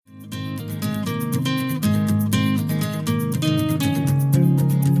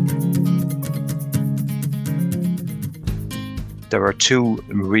there are two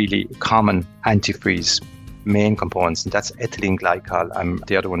really common antifreeze main components, and that's ethylene glycol, and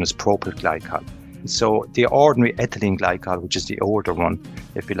the other one is propyl glycol. So the ordinary ethylene glycol, which is the older one,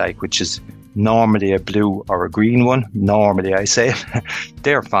 if you like, which is normally a blue or a green one, normally I say,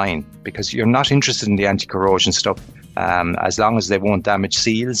 they're fine because you're not interested in the anti-corrosion stuff as long as they won't damage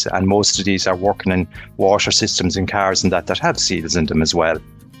seals, and most of these are working in water systems in cars and that have seals in them as well.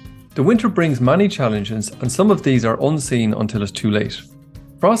 The winter brings many challenges, and some of these are unseen until it's too late.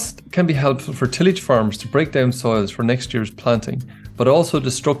 Frost can be helpful for tillage farmers to break down soils for next year's planting, but also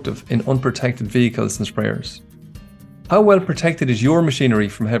destructive in unprotected vehicles and sprayers. How well protected is your machinery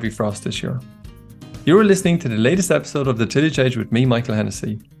from heavy frost this year? You're listening to the latest episode of The Tillage Edge with me, Michael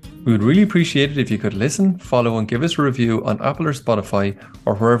Hennessy. We would really appreciate it if you could listen, follow and give us a review on Apple or Spotify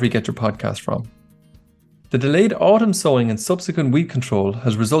or wherever you get your podcast from. The delayed autumn sowing and subsequent weed control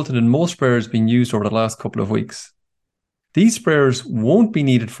has resulted in most sprayers being used over the last couple of weeks. These sprayers won't be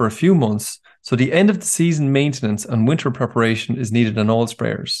needed for a few months, so the end of the season maintenance and winter preparation is needed on all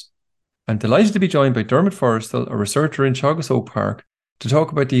sprayers. I'm delighted to be joined by Dermot Forrestal, a researcher in Teagasc Oak Park, to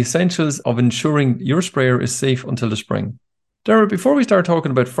talk about the essentials of ensuring your sprayer is safe until the spring. Dermot, before we start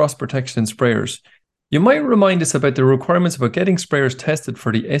talking about frost protection in sprayers, you might remind us about the requirements about getting sprayers tested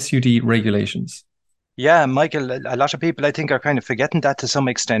for the SUD regulations. Yeah, Michael, a lot of people I think are kind of forgetting that to some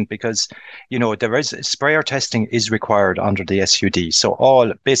extent because, there is sprayer testing is required under the SUD.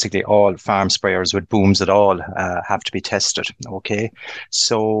 So basically all farm sprayers with booms at all have to be tested. Okay.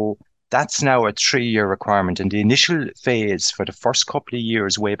 So that's now a 3-year requirement. In the initial phase for the first couple of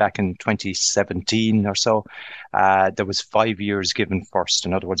years, way back in 2017 or so, there was 5 years given first.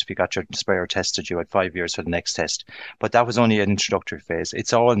 In other words, if you got your sprayer tested, you had 5 years for the next test. But that was only an introductory phase.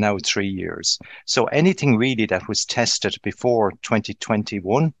 It's all now 3 years. So anything really that was tested before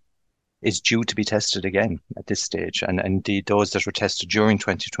 2021 is due to be tested again at this stage. And indeed, those that were tested during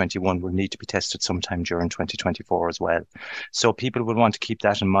 2021 will need to be tested sometime during 2024 as well. So people will want to keep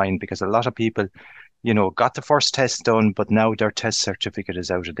that in mind because a lot of people, got the first test done, but now their test certificate is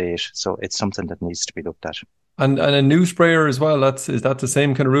out of date. So it's something that needs to be looked at. And a new sprayer as well, is that the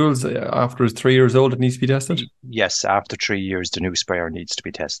same kind of rules? After it's 3 years old, it needs to be tested? Yes, after 3 years, the new sprayer needs to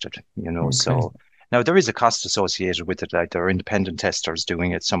be tested, Okay. So now there is a cost associated with it. Like there are independent testers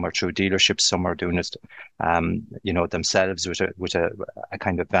doing it. Some are through dealerships, some are doing it, themselves with a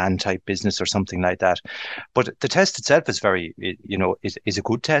kind of van type business or something like that. But the test itself is is a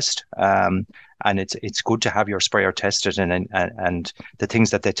good test. And it's good to have your sprayer tested, and the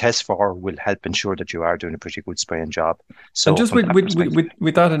things that they test for will help ensure that you are doing a pretty good spraying job. So, and just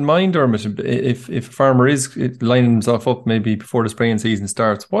with that in mind, Dermot, if a farmer is lining himself up maybe before the spraying season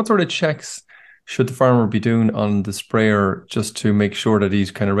starts, what sort of checks should the farmer be doing on the sprayer just to make sure that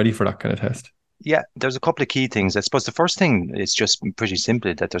he's kind of ready for that kind of test? Yeah, there's a couple of key things. I suppose the first thing is just pretty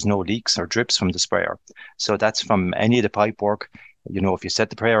simply that there's no leaks or drips from the sprayer. So that's from any of the pipe work. If you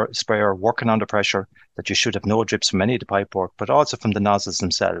set the sprayer working under pressure, that you should have no drips from any of the pipe work, but also from the nozzles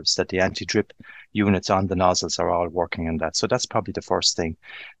themselves, that the anti-drip units on the nozzles are all working on that. So that's probably the first thing.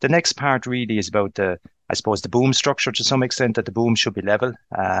 The next part really is about the boom structure to some extent, that the boom should be level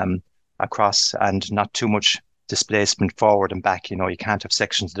across and not too much displacement forward and back. You can't have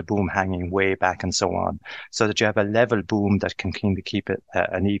sections of the boom hanging way back and so on, so that you have a level boom that can kind of keep it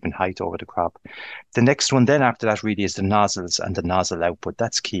an even height over the crop. The next one then after that really is the nozzles and the nozzle output.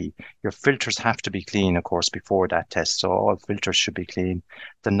 That's key. Your filters have to be clean, of course, before that test. So all filters should be clean.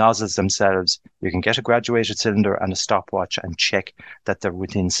 The nozzles themselves, you can get a graduated cylinder and a stopwatch and check that they're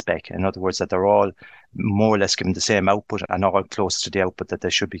within spec. In other words, that they're all more or less given the same output and all close to the output that they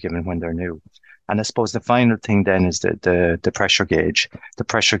should be given when they're new. And I suppose the final thing then is the pressure gauge. The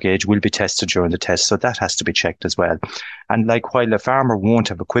pressure gauge will be tested during the test, so that has to be checked as well. And while a farmer won't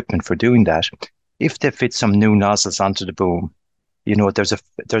have equipment for doing that, if they fit some new nozzles onto the boom, there's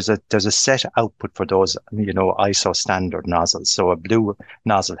a set output for those, ISO standard nozzles. So a blue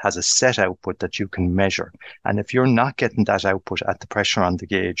nozzle has a set output that you can measure. And if you're not getting that output at the pressure on the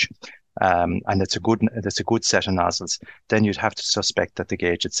gauge, and it's a good set of nozzles, then you'd have to suspect that the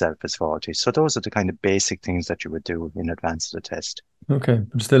gauge itself is faulty. So those are the kind of basic things that you would do in advance of the test. Okay,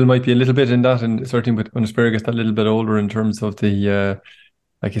 but still might be a little bit in that, and certainly when a sprayer gets a little bit older in terms of the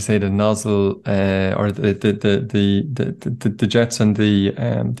like you say, the nozzle or the jets and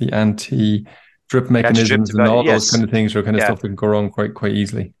the anti-drip mechanisms and all those kind of things are kind of stuff that can go wrong quite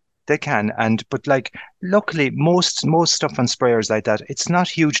easily. They can, but luckily most stuff on sprayers like that, it's not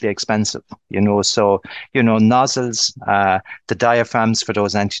hugely expensive, so nozzles, the diaphragms for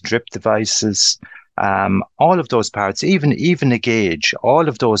those anti-drip devices, All of those parts, even a gauge, all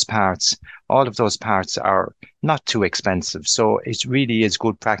of those parts are not too expensive. So it really is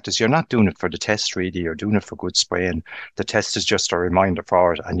good practice. You're not doing it for the test, really. You're doing it for good spraying. The test is just a reminder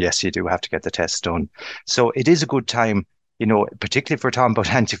for it. And yes, you do have to get the test done. So it is a good time, particularly if we're talking about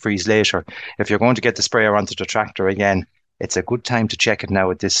antifreeze later. If you're going to get the sprayer onto the tractor again, it's a good time to check it now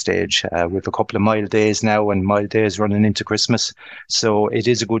at this stage. We have a couple of mild days now and mild days running into Christmas. So it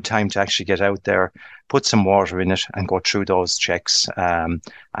is a good time to actually get out there, put some water in it and go through those checks.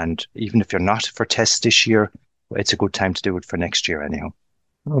 And even if you're not for tests this year, it's a good time to do it for next year anyhow.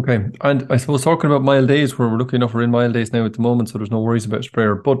 Okay. And I suppose talking about mild days, where we're lucky enough, we're in mild days now at the moment, so there's no worries about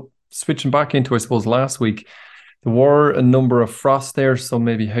sprayer. But switching back into, I suppose, last week, there were a number of frosts there, some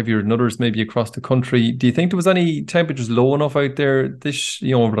maybe heavier than others, maybe across the country. Do you think there was any temperatures low enough out there this,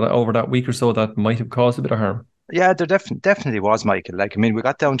 over that week or so that might have caused a bit of harm? Yeah, there definitely was, Michael. Like, I mean, we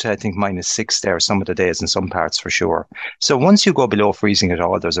got down to, I think, -6 there some of the days in some parts for sure. So once you go below freezing at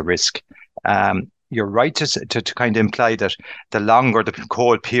all, there's a risk. You're right to kind of imply that the longer the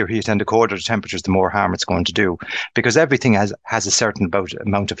cold period and the colder the temperatures, the more harm it's going to do, because everything has a certain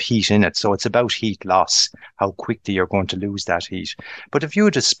amount of heat in it. So it's about heat loss, how quickly you're going to lose that heat. But if you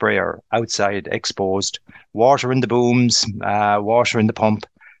had a sprayer outside exposed, water in the booms, water in the pump,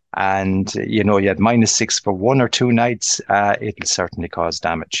 and you had -6 for 1 or 2 nights, it'll certainly cause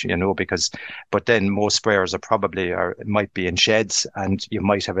damage, because but then most sprayers might be in sheds and you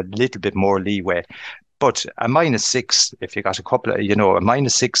might have a little bit more leeway. But a -6, if you got a couple of, a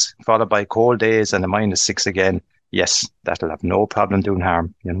 -6 followed by cold days and a -6 again, yes, that'll have no problem doing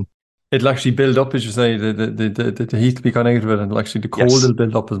harm. It'll actually build up, as you say, the heat will be gone out of it, and actually the cold Yes. will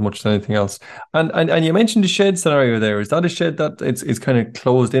build up as much as anything else. And you mentioned the shed scenario there. Is that a shed that it's kind of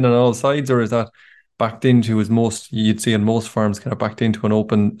closed in on all sides, or is that backed into, as most you'd see on most farms, kind of backed into an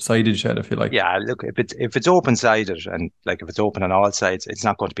open sided shed, if you like? Yeah, look, if it's open sided and like if it's open on all sides, it's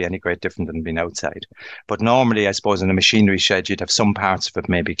not going to be any great different than being outside. But normally, I suppose in a machinery shed, you'd have some parts of it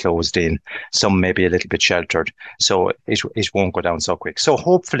maybe closed in, some maybe a little bit sheltered, so it won't go down so quick. So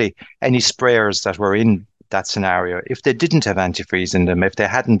hopefully, any sprayers that were in that scenario, if they didn't have antifreeze in them, if they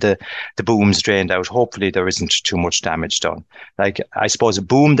hadn't the booms drained out, hopefully there isn't too much damage done. Like I suppose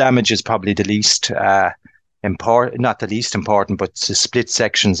boom damage is probably the least. Not the least important, but the split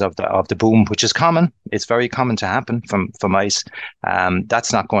sections of the boom, which is common. It's very common to happen from ice.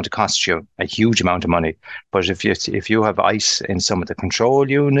 That's not going to cost you a huge amount of money. But if you have ice in some of the control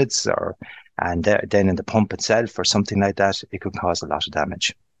units then in the pump itself or something like that, it could cause a lot of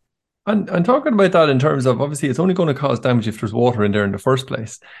damage. And talking about that in terms of, obviously it's only going to cause damage if there's water in there in the first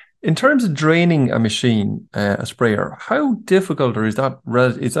place. In terms of draining a machine, a sprayer, how difficult, or is that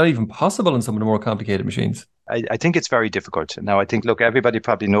even possible in some of the more complicated machines? I think it's very difficult. Now, I think, look, everybody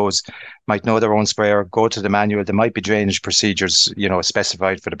probably might know their own sprayer, go to the manual. There might be drainage procedures,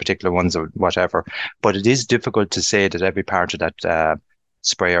 specified for the particular ones or whatever. But it is difficult to say that every part of that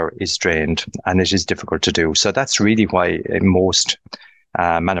sprayer is drained, and it is difficult to do. So that's really why most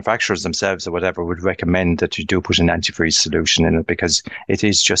manufacturers themselves or whatever would recommend that you do put an antifreeze solution in it, because it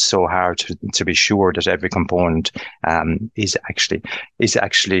is just so hard to be sure that every component is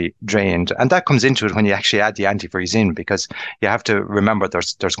actually drained. And that comes into it when you actually add the antifreeze in, because you have to remember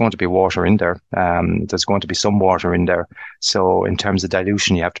there's going to be water in there. There's going to be some water in there. So in terms of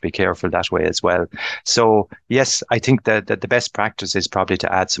dilution, you have to be careful that way as well. So yes, I think that the best practice is probably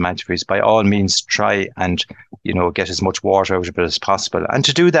to add some antifreeze. By all means, try and get as much water out of it as possible. And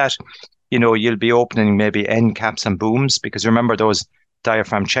to do that, you'll be opening maybe end caps and booms, because remember those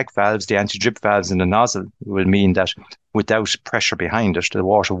diaphragm check valves, the anti-drip valves in the nozzle will mean that without pressure behind it, the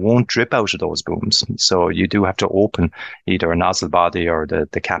water won't drip out of those booms. So you do have to open either a nozzle body or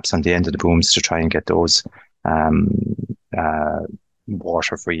the caps on the end of the booms to try and get those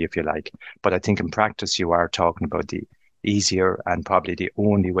water free, if you like. But I think in practice, you are talking about the easier and probably the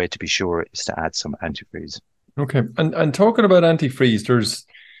only way to be sure is to add some antifreeze. Okay. And talking about antifreeze, there's,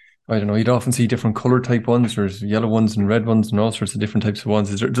 I don't know, you'd often see different color type ones. There's yellow ones and red ones and all sorts of different types of ones.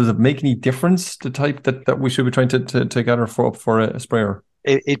 Does it make any difference, the type that we should be trying to gather for a sprayer?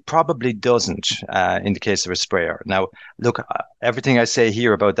 It probably doesn't in the case of a sprayer. Now, look, everything I say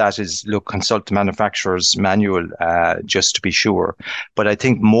here about that is, look, consult the manufacturer's manual just to be sure. But I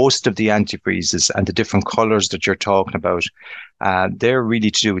think most of the antifreezes and the different colors that you're talking about, they're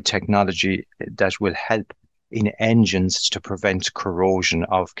really to do with technology that will help in engines to prevent corrosion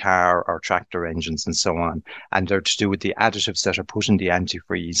of car or tractor engines and so on. And they're to do with the additives that are put in the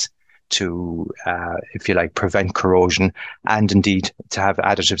antifreeze if you like, prevent corrosion, and indeed to have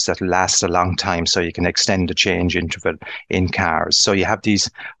additives that last a long time, so you can extend the change interval in cars. So you have these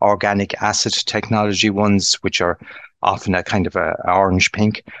organic acid technology ones, which are often a kind of a orange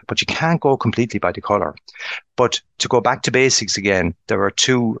pink, but you can't go completely by the color. But to go back to basics again, there are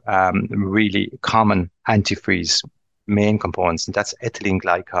two really common antifreeze main components, and that's ethylene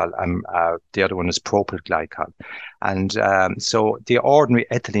glycol, and the other one is propyl glycol. And so the ordinary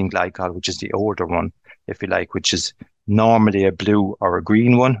ethylene glycol, which is the older one, if you like, which is normally a blue or a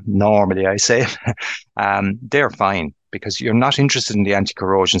green one, normally I say, they're fine because you're not interested in the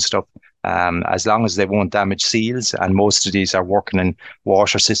anti-corrosion stuff. As long as they won't damage seals, and most of these are working in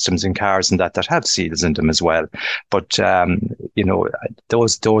water systems in cars and that have seals in them as well. But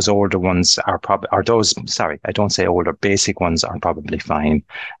those older ones are probably, or those, sorry, I don't say older, basic ones are probably fine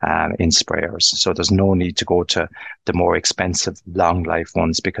in sprayers. So there's no need to go to the more expensive long life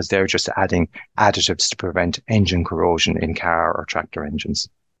ones, because they're just adding additives to prevent engine corrosion in car or tractor engines.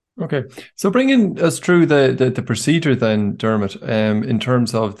 Okay, so bringing us through the procedure then, Dermot, in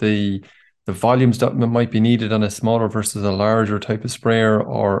terms of the volumes that might be needed on a smaller versus a larger type of sprayer,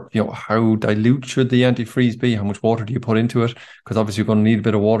 or how dilute should the antifreeze be? How much water do you put into it? Because obviously you're going to need a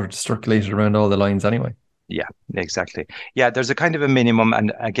bit of water to circulate it around all the lines anyway. Yeah, exactly. Yeah, there's a kind of a minimum.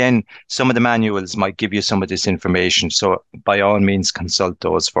 And again, some of the manuals might give you some of this information. So by all means, consult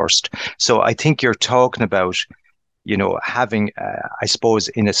those first. So I think you're talking about having, I suppose,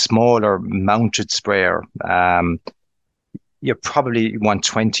 in a smaller mounted sprayer, you probably want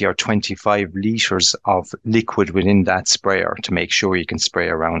 20 or 25 liters of liquid within that sprayer to make sure you can spray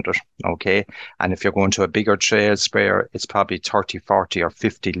around it. Okay. And if you're going to a bigger trail sprayer, it's probably 30, 40 or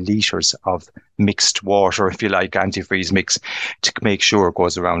 50 liters of mixed water, if you like, antifreeze mix, to make sure it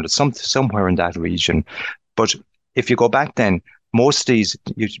goes around it, somewhere in that region. But if you go back then, most of these,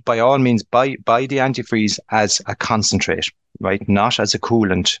 you by all means buy the antifreeze as a concentrate, right? Not as a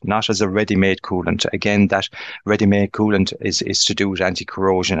coolant, not as a ready-made coolant. Again, that ready-made coolant is to do with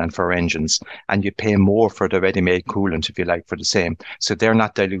anti-corrosion and for engines. And you pay more for the ready-made coolant, if you like, for the same. So they're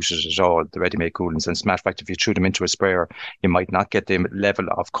not diluted at all, the ready-made coolants. And as a matter of fact, if you threw them into a sprayer, you might not get the level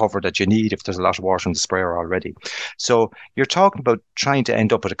of cover that you need if there's a lot of water in the sprayer already. So you're talking about trying to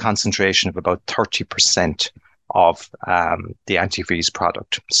end up with a concentration of about 30% of the antifreeze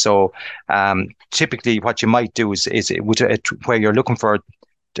product. So typically what you might do is where you're looking for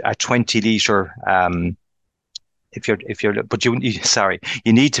a 20 liter, but you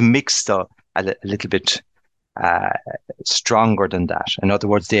need to mix a little bit stronger than that. In other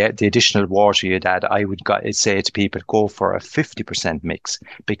words, the additional water you'd add, I would say to people, go for a 50% mix,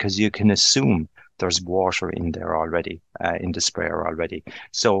 because you can assume there's water in there already, in the sprayer already.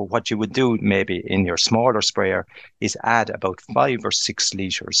 So what you would do maybe in your smaller sprayer is add about 5 or 6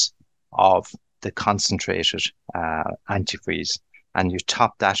 liters of the concentrated antifreeze, and you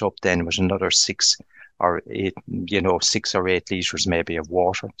top that up then with another 6 or 8 liters maybe of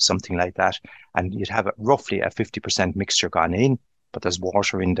water, something like that. And you'd have roughly a 50% mixture gone in, but there's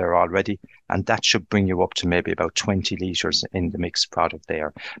water in there already. And that should bring you up to maybe about 20 liters in the mixed product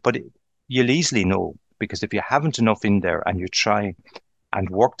there. But you'll easily know, because if you haven't enough in there and you try and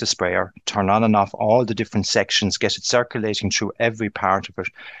work the sprayer, turn on and off all the different sections, get it circulating through every part of it,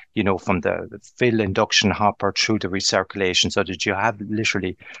 from the fill induction hopper through the recirculation, so that you have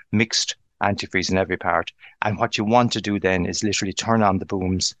literally mixed antifreeze in every part. And what you want to do then is literally turn on the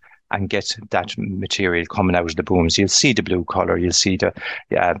booms and get that material coming out of the booms. You'll see the blue color, you'll see the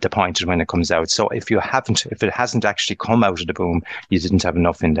pointed when it comes out. So if it hasn't actually come out of the boom, you didn't have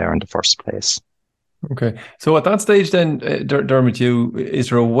enough in there in the first place. Okay. So at that stage then, Dermot, is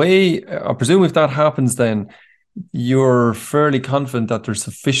there a way, I presume if that happens then, you're fairly confident that there's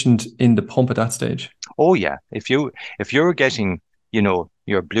sufficient in the pump at that stage? Oh yeah. If you're getting,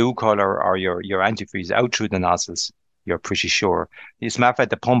 your blue color or your antifreeze out through the nozzles, you're pretty sure. As a matter of fact,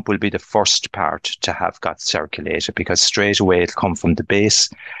 the pump will be the first part to have got circulated, because straight away it'll come from the base,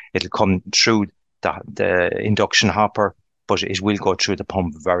 it'll come through the induction hopper, but it will go through the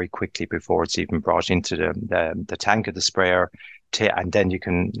pump very quickly before it's even brought into the tank of the sprayer. And then you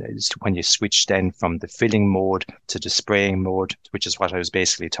can, when you switch then from the filling mode to the spraying mode, which is what I was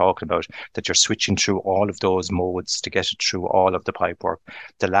basically talking about, that you're switching through all of those modes to get it through all of the pipework.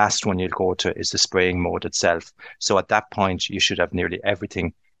 The last one you'll go to is the spraying mode itself. So at that point, you should have nearly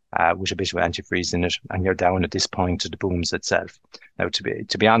everything with a bit of antifreeze in it, and you're down at this point to the booms itself. Now,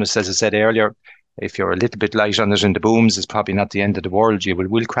 to be honest, as I said earlier, If you're a little bit light on it in the booms, it's probably not the end of the world. You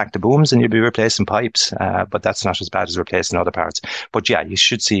will crack the booms and you'll be replacing pipes, but that's not as bad as replacing other parts. But yeah, you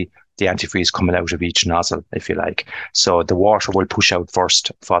should see the antifreeze coming out of each nozzle, if you like. So the water will push out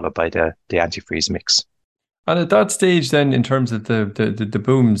first, followed by the antifreeze mix. And at that stage, then, in terms of the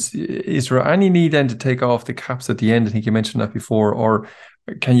booms, is there any need then to take off the caps at the end? I think you mentioned that before, or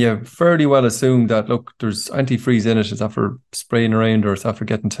can you fairly well assume that, look, there's antifreeze in it, it's after spraying around, or it's after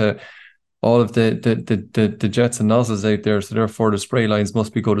getting to all of the jets and nozzles out there, so therefore the spray lines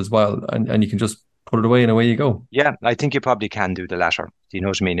must be good as well, and you can just put it away and away you go. Yeah, I think you probably can do the latter. Do you know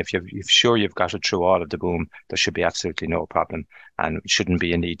what I mean? If you're sure you've got it through all of the boom, there should be absolutely no problem, and shouldn't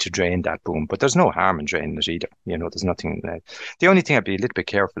be a need to drain that boom. But there's no harm in draining it either. You know, there's nothing. The only thing I'd be a little bit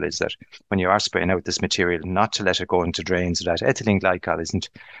careful is that when you are spraying out this material, not to let it go into drains. So that ethylene glycol isn't,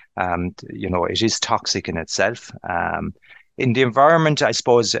 it is toxic in itself. In the environment, I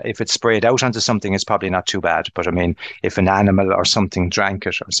suppose if it's sprayed out onto something, it's probably not too bad. But I mean, if an animal or something drank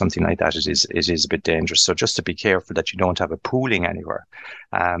it or something like that, it is a bit dangerous. So just to be careful that you don't have a pooling anywhere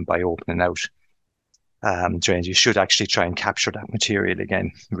by opening out drains. You should actually try and capture that material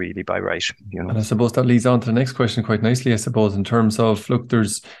again, really by right. And I suppose that leads on to the next question quite nicely, I suppose, in terms of, look,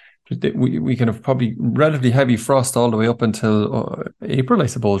 we can have probably relatively heavy frost all the way up until April, I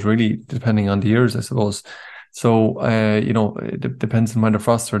suppose, really, depending on the years, I suppose. So, it depends on when the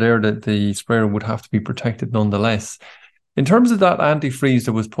frosts are there, that the sprayer would have to be protected nonetheless. In terms of that antifreeze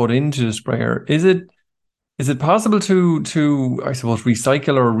that was put into the sprayer, is it possible to I suppose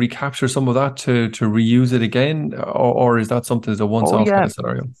recycle or recapture some of that to reuse it again, or is that something that's a once-off kind of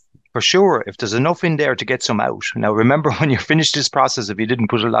scenario? For sure, if there's enough in there to get some out. Now, remember, when you finish this process, if you didn't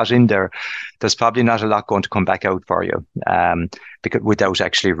put a lot in there, there's probably not a lot going to come back out for you, because without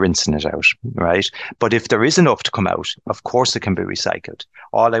actually rinsing it out, right? But if there is enough to come out, of course it can be recycled.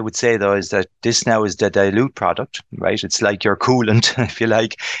 All I would say, though, is that this now is the dilute product, right? It's like your coolant, if you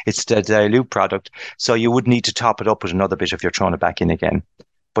like. It's the dilute product. So you would need to top it up with another bit if you're throwing it back in again.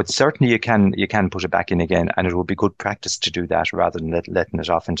 But certainly you can put it back in again, and it will be good practice to do that rather than letting it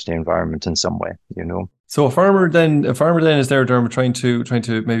off into the environment in some way, So a farmer then is there, Dermot, trying to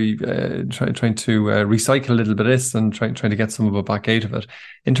maybe trying to recycle a little bit of this and trying to get some of it back out of it.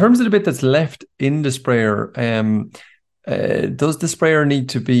 In terms of the bit that's left in the sprayer, does the sprayer need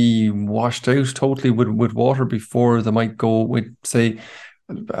to be washed out totally with water before they might go with, say,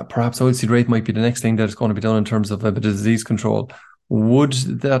 perhaps oilseed rape might be the next thing that's going to be done in terms of a bit of disease control? Would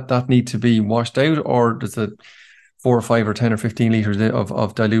that need to be washed out, or does it 4 or 5 or 10 or 15 litres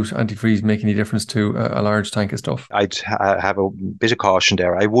of dilute antifreeze make any difference to a large tank of stuff? I'd have a bit of caution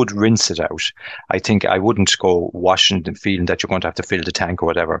there. I would rinse it out. I think I wouldn't go washing and feeling that you're going to have to fill the tank or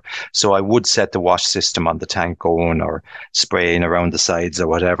whatever. So I would set the wash system on the tank going, or spraying around the sides or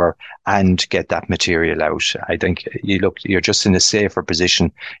whatever, and get that material out. I think you're just in a safer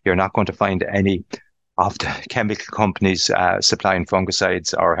position. You're not going to find any of the chemical companies supplying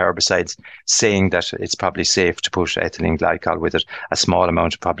fungicides or herbicides saying that it's probably safe to put ethylene glycol with it. A small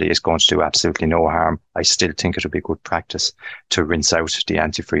amount probably is going to do absolutely no harm. I still think it would be good practice to rinse out the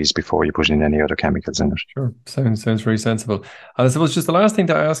antifreeze before you put in any other chemicals in it. Sure, sounds very sensible. And I suppose just the last thing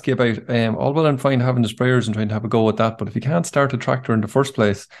to ask you about, all well and fine having the sprayers and trying to have a go at that, but if you can't start a tractor in the first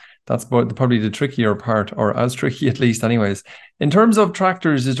place, that's probably the trickier part, or as tricky at least anyways. In terms of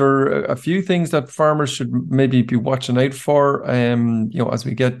tractors, is there a few things that farmers should maybe be watching out for, as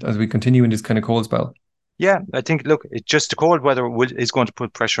we continue in this kind of cold spell? Yeah, I think, look, just the cold weather is going to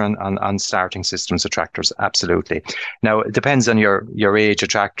put pressure on starting systems of tractors. Absolutely. Now, it depends on your age of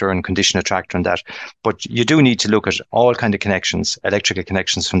tractor and condition of tractor and that, but you do need to look at all kind of connections, electrical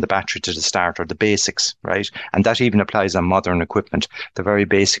connections from the battery to the starter, the basics, right? And that even applies on modern equipment. The very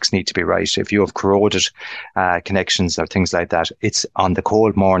basics need to be right. If you have corroded connections or things like that, it's on the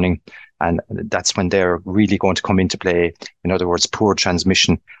cold morning, and that's when they're really going to come into play. In other words, poor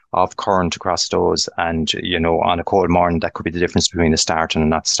transmission of current across those. And, on a cold morning, that could be the difference between a starting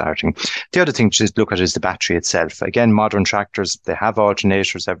and not starting. The other thing to look at is the battery itself. Again, modern tractors, they have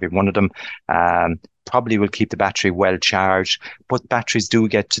alternators, every one of them. Probably will keep the battery well charged, but batteries do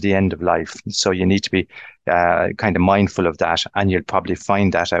get to the end of life. So you need to be kind of mindful of that, and you'll probably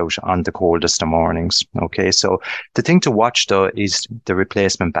find that out on the coldest of mornings. Okay, so the thing to watch though is the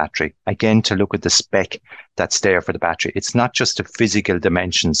replacement battery. Again, to look at the spec that's there for the battery. It's not just the physical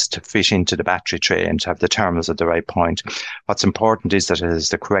dimensions to fit into the battery tray and to have the terminals at the right point. What's important is that it is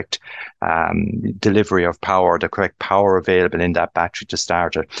the correct delivery of power, the correct power available in that battery to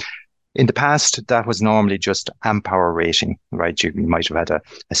start it. In the past, that was normally just amp hour rating, right? You might have had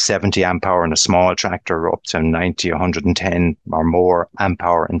a 70 amp hour in a small tractor up to 90, 110 or more amp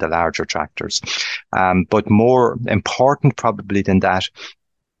hour in the larger tractors. But more important probably than that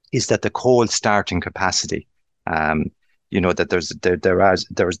is that the cold starting capacity. That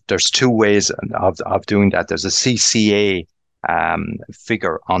there's two ways of doing that. There's a CCA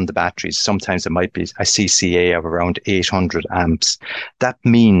figure on the batteries. Sometimes it might be a CCA of around 800 amps. That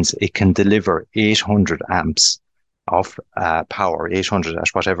means it can deliver 800 amps of power, 800 at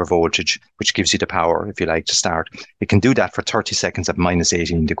whatever voltage, which gives you the power, if you like, to start. It can do that for 30 seconds at minus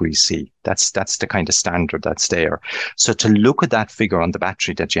 18 degrees C. That's the kind of standard that's there. So to look at that figure on the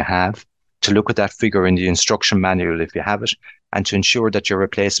battery that you have, to look at that figure in the instruction manual if you have it, and to ensure that your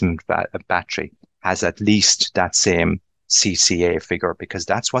replacement battery has at least that same CCA figure, because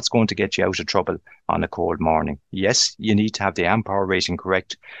that's what's going to get you out of trouble on a cold morning. Yes, you need to have the amp hour rating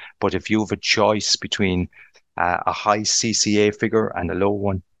correct, but if you have a choice between a high CCA figure and a low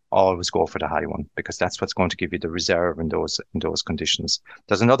one, always go for the high one, because that's what's going to give you the reserve in those conditions.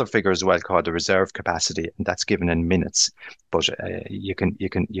 There's another figure as well called the reserve capacity, and that's given in minutes. But you can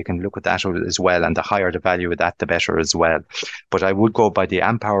look at that as well, and the higher the value of that, the better as well. But I would go by the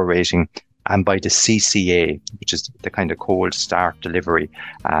amp hour rating and by the CCA, which is the kind of cold start delivery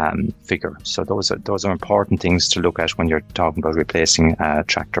figure. So those are important things to look at when you're talking about replacing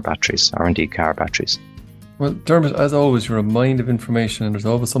tractor batteries or indeed car batteries. Well, Dermot, as always, you're a mind of information, and there's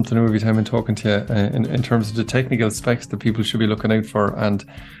always something new every time I'm talking to you in terms of the technical specs that people should be looking out for. And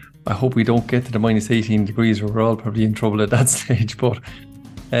I hope we don't get to the minus 18 degrees where we're all probably in trouble at that stage. But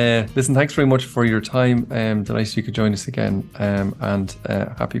listen, thanks very much for your time. Delighted you could join us again, and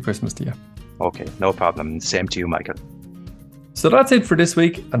happy Christmas to you. Okay, no problem. Same to you, Michael. So that's it for this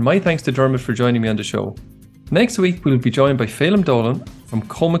week, and my thanks to Dermot for joining me on the show. Next week, we'll be joined by Phelim Dolan from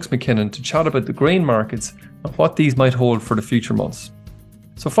Comex McKinnon to chat about the grain markets and what these might hold for the future months.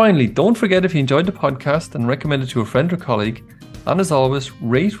 So finally, don't forget, if you enjoyed the podcast, and recommend it to a friend or colleague. And as always,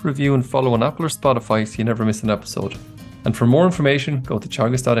 rate, review and follow on Apple or Spotify so you never miss an episode. And for more information, go to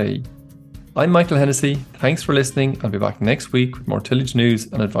teagasc.ie. I'm Michael Hennessy. Thanks for listening. I'll be back next week with more tillage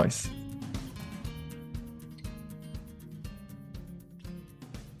news and advice.